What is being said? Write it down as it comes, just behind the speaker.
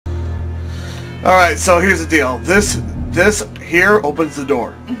Alright, so here's the deal. This here opens the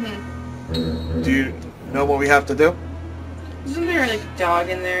door. Mm-hmm. Do you know what we have to do? Isn't there like a dog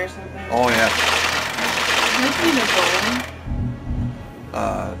in there or something? Oh yeah. Does it need a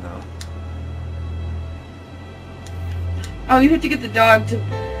bone? No. Oh, you have to get the dog to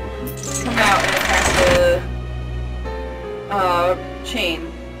come out and attack the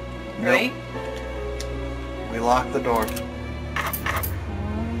chain, right? Nope. We lock the door.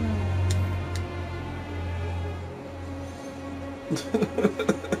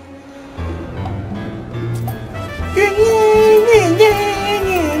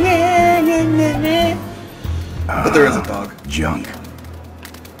 But there is a dog. Junk.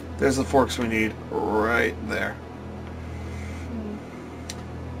 There's the forks we need right there.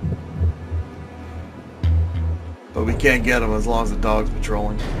 But we can't get them as long as the dog's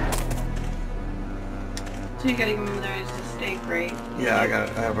patrolling. So you gotta give him there as a steak, right? Yeah, I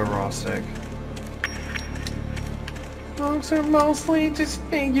have a raw steak. Folks are mostly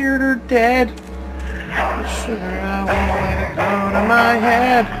disfigured or dead. Sure, I won't let it go to my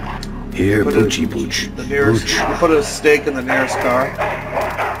head. Here, Poochie Pooch. The nearest, Pooch. you put a steak in the nearest car.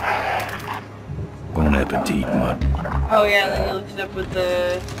 Bon appetit, Mutt. Oh yeah, then you looked it up with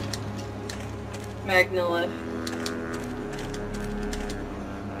the Magnolith.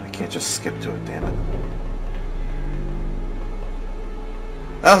 I can't just skip to it, damn it.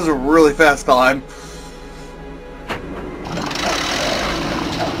 That was a really fast climb.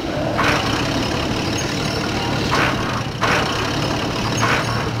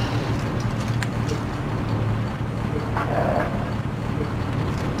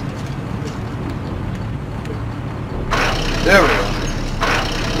 There we go.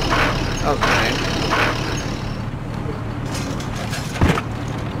 That was great.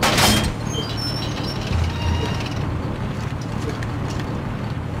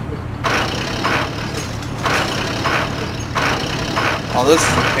 Oh, this is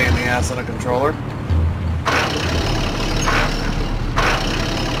a pain in the ass on a controller.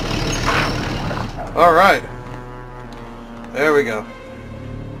 Alright. There we go.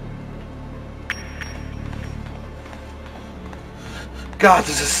 God,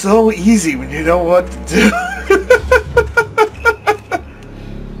 this is so easy when you know what to do.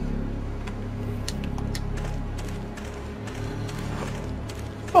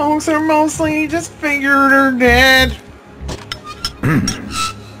 Folks are mostly just figured or dead.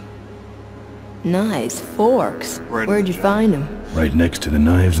 Nice forks. Where'd you find them? Right next to the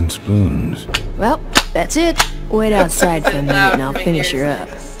knives and spoons. Well, that's it. Wait outside for a minute and I'll finish her up.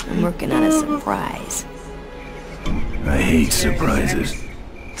 I'm working on a surprise. I hate surprises.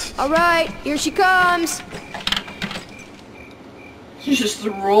 Alright, here she comes. She just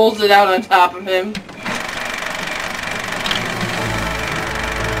rolls it out on top of him.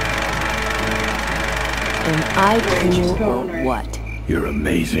 Am I cool or what? You're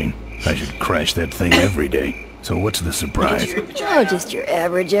amazing. I should crash that thing every day. So what's the surprise? Oh, just your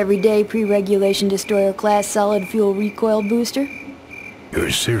average everyday pre-regulation destroyer class solid fuel recoil booster.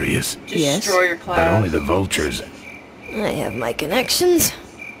 You're serious? Yes. Destroyer class. Not only the vultures. I have my connections.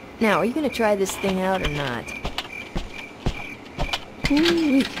 Now, are you gonna try this thing out or not?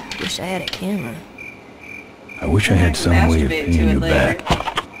 Ooh, wish I had a camera. I wish I had some way of Masturbate paying to it you later.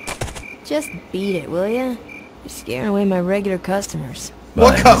 back. Just beat it, will ya? You're scaring away my regular customers.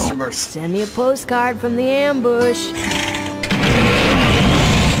 What I know. customers? Send me a postcard from the ambush.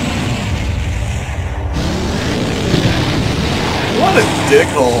 What a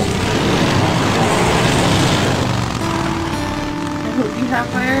dickhole. I hope you have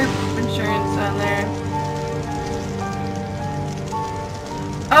fire insurance on there.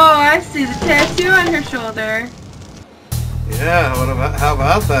 Oh, I see the tattoo on her shoulder. Yeah, how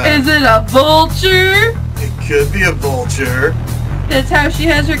about that? Is it a vulture? It could be a vulture. That's how she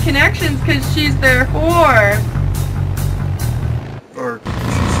has her connections, because she's their whore. Or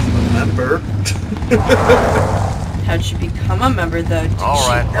she's a member. How'd she become a member, though? Did All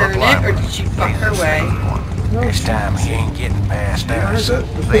right, she earn it, or did she fuck her way? This time he ain't getting past us.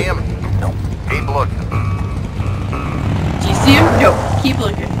 See him? Nope. Keep looking. Do you see him? Nope. Keep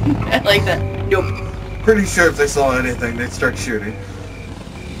looking. I like that. Nope. Pretty sure if they saw anything, they'd start shooting.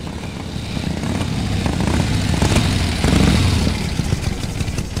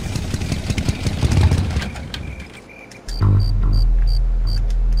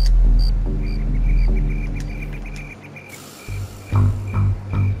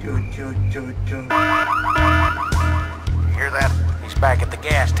 Hear that? He's back at the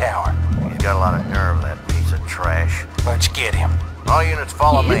gas tower. He's got a lot of nerve, that piece of trash. Let's get him. All units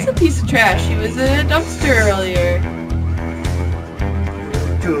follow He me. is a piece of trash. He was in a dumpster earlier.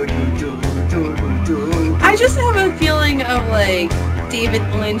 I just have a feeling of like David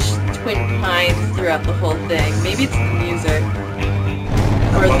Lynch Twin Pines throughout the whole thing. Maybe it's the music.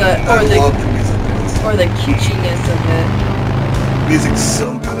 Or the kitschiness of it. Music's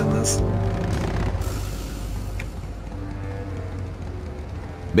so good in this.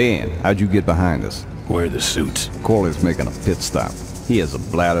 Ben, how'd you get behind us? Where are the suits? Corley's making a pit stop. He has a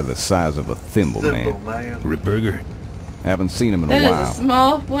bladder the size of a thimble, man. Ripburger? Haven't seen him in a That while. is a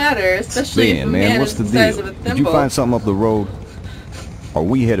small bladder, especially if a man what's is the the size deal? of a thimble. Did you find something up the road? Are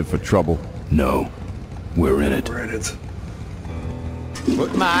we headed for trouble? No. We're in it. We're in it.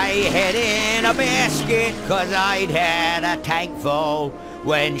 Put my head in a basket, 'cause I'd had a tank full.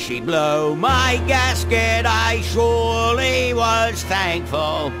 When she blew my gasket, I surely was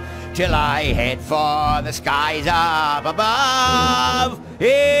thankful. Till I head for the skies up above.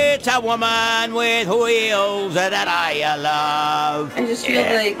 It's a woman with wheels that I love. I just feel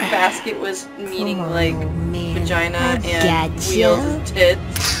like basket was meaning like vagina and gotcha. wheels and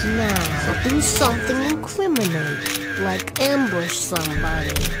tits. Now, do something incriminating, like ambush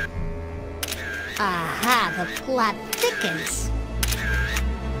somebody. Aha, the plot thickens.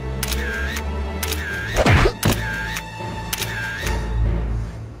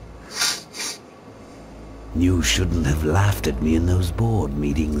 You shouldn't have laughed at me in those board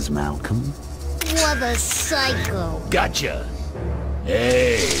meetings, Malcolm. What a psycho. Gotcha.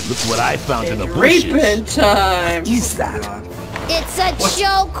 Hey, look what I found in the Raping bushes. time! Is that? It's a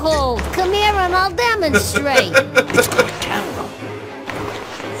chokehold. Come here and I'll demonstrate. It's got a camera.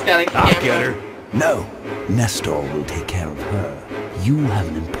 It's got a I'll camera. get her. No, Nestor will take care of her. You have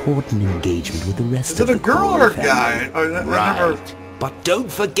an important engagement with the rest Is of it the a girl Corley or a family. guy? I never... Right. But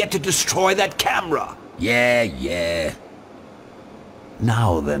don't forget to destroy that camera. Yeah.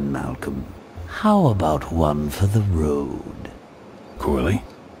 Now then, Malcolm, how about one for the road? Corley?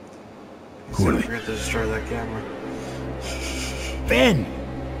 Corley? Forget to destroy that camera. Ben!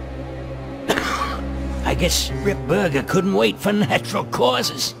 I guess Rip Burger couldn't wait for natural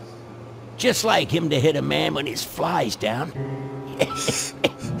causes. Just like him to hit a man when his fly's down.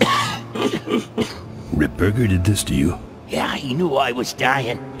 Ripburger did this to you? Yeah, he knew I was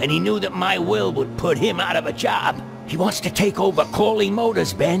dying, and he knew that my will would put him out of a job. He wants to take over Corley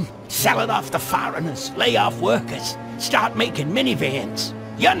Motors, Ben. Sell it off to foreigners, lay off workers, start making minivans.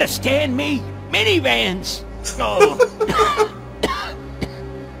 You understand me? Minivans! Oh.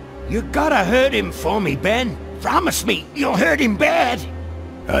 You gotta hurt him for me, Ben. Promise me you'll hurt him bad.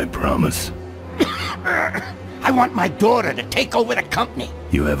 I promise. I want my daughter to take over the company.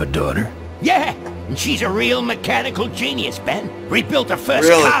 You have a daughter? Yeah, and she's a real mechanical genius, Ben. Rebuilt her first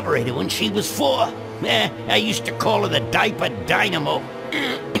Really? carburetor when she was 4. I used to call her the diaper dynamo.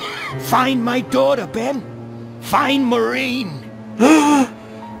 Find my daughter, Ben. Find Maureen.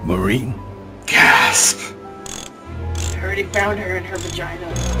 Maureen? Gasp! I already found her in her vagina.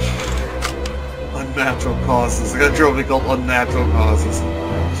 Unnatural causes. I got a trophy called Unnatural Causes.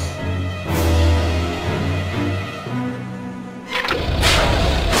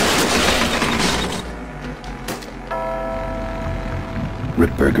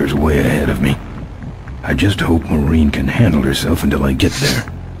 Ripburger's way ahead of me. I just hope Maureen can handle herself until I get there.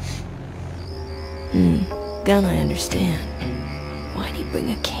 Gun, I understand. Why'd he bring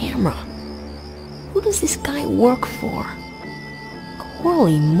a camera? Who does this guy work for?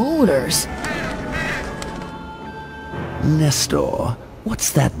 Corley Motors. Nestor,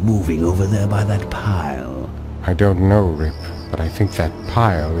 what's that moving over there by that pile? I don't know, Rip, but I think that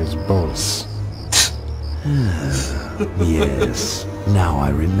pile is bolts. Yes, now I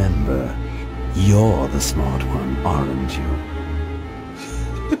remember. You're the smart one, aren't you?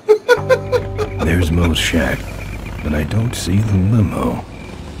 There's Mo's shack, but I don't see the limo.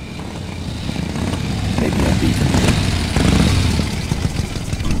 Maybe I beat him.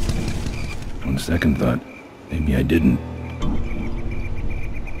 On second thought, maybe I didn't.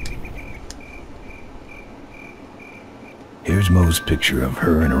 Here's Mo's picture of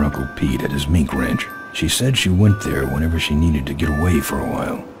her and her Uncle Pete at his mink ranch. She said she went there whenever she needed to get away for a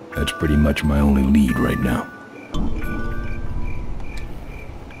while. That's pretty much my only lead right now.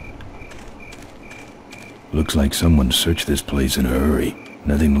 Looks like someone searched this place in a hurry.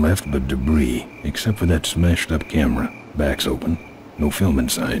 Nothing left but debris, except for that smashed up camera. Back's open. No film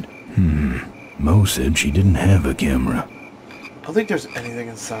inside. Mo said she didn't have a camera. I don't think there's anything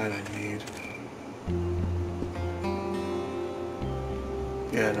inside I need.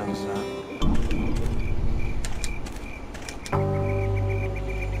 Yeah, no, it's not.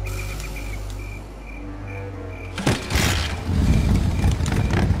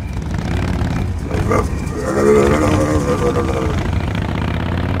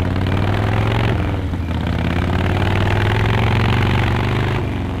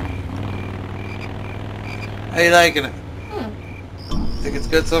 How you liking it? Think it's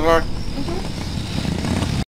good so far?